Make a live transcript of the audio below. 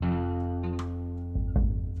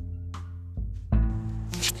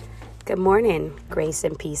Good morning. Grace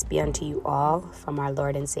and peace be unto you all from our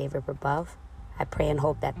Lord and Savior above. I pray and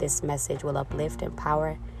hope that this message will uplift,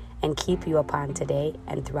 empower, and keep you upon today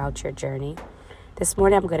and throughout your journey. This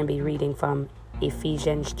morning I'm going to be reading from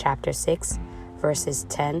Ephesians chapter 6, verses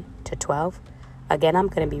 10 to 12. Again, I'm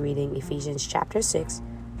going to be reading Ephesians chapter 6,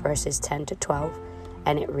 verses 10 to 12,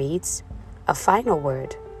 and it reads, "A final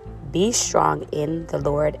word, be strong in the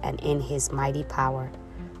Lord and in his mighty power.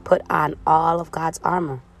 Put on all of God's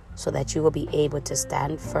armor, so that you will be able to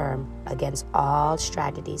stand firm against all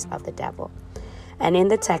strategies of the devil." And in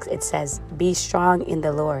the text it says, be strong in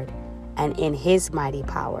the Lord and in his mighty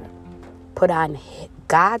power. Put on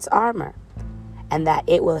God's armor, and that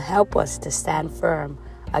it will help us to stand firm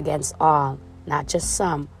against all, not just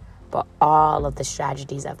some, but all of the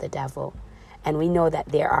strategies of the devil. And we know that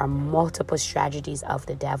there are multiple strategies of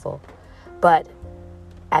the devil. But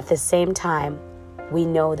at the same time, we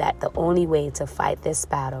know that the only way to fight this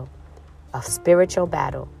battle, a spiritual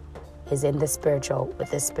battle, is in the spiritual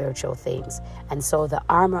with the spiritual things. And so the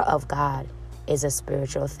armor of God is a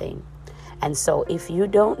spiritual thing. And so if you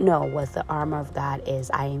don't know what the armor of God is,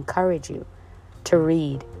 I encourage you to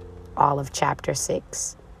read all of chapter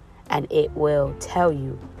 6, and it will tell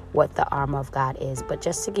you what the armor of God is. But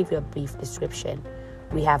just to give you a brief description,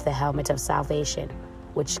 we have the helmet of salvation,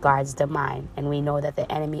 which guards the mind. And we know that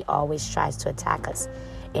the enemy always tries to attack us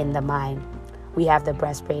in the mind. We have the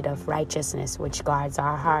breastplate of righteousness, which guards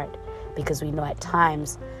our heart, because we know at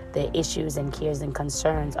times the issues and cares and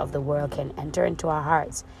concerns of the world can enter into our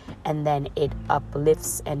hearts, and then it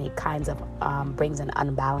uplifts and it kinds of brings an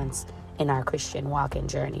unbalance in our Christian walk and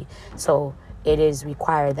journey. So it is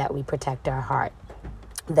required that we protect our heart.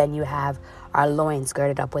 Then you have our loins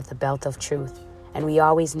girded up with the belt of truth. And we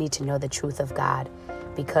always need to know the truth of God,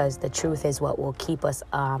 because the truth is what will keep us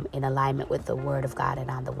in alignment with the word of God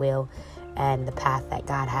and on the will and the path that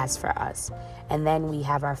God has for us. And then we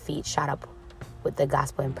have our feet shod up with the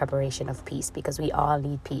gospel in preparation of peace, because we all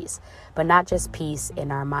need peace, but not just peace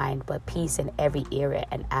in our mind, but peace in every area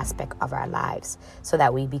and aspect of our lives, so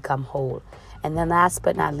that we become whole. And then last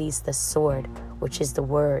but not least, the sword, which is the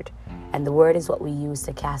word. And the word is what we use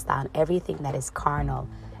to cast down everything that is carnal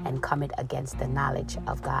and come it against the knowledge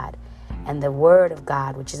of God. And the word of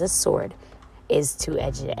God, which is a sword, is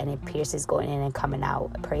two-edged, and it pierces going in and coming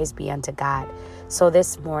out. Praise be unto God. So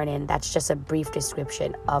this morning, that's just a brief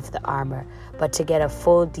description of the armor. But to get a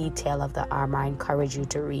full detail of the armor, I encourage you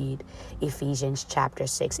to read Ephesians chapter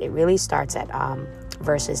 6. It really starts at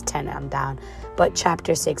verses 10 on down. But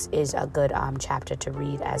chapter 6 is a good chapter to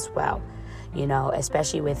read as well. You know,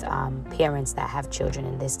 especially with parents that have children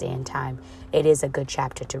in this day and time, it is a good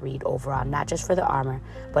chapter to read overall, not just for the armor,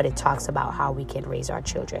 but it talks about how we can raise our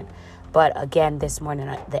children. But again, this morning,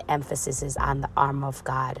 the emphasis is on the armor of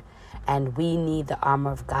God. And we need the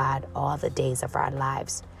armor of God all the days of our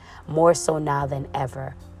lives, more so now than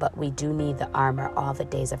ever. But we do need the armor all the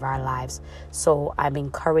days of our lives. So I'm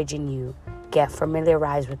encouraging you, get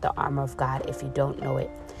familiarized with the armor of God if you don't know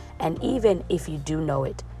it. And even if you do know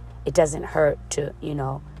it, it doesn't hurt to,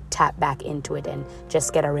 tap back into it and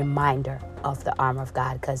just get a reminder of the armor of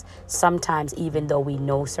God. Because sometimes, even though we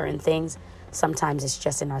know certain things, sometimes it's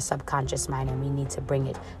just in our subconscious mind, and we need to bring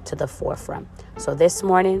it to the forefront. So this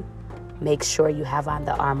morning, make sure you have on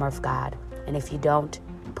the armor of God. And if you don't,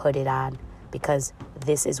 put it on, because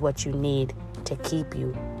this is what you need to keep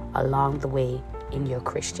you along the way in your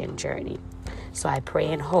Christian journey. So I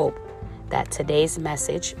pray and hope that today's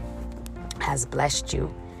message has blessed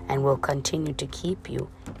you and will continue to keep you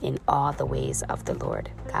in all the ways of the Lord.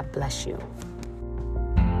 God bless you.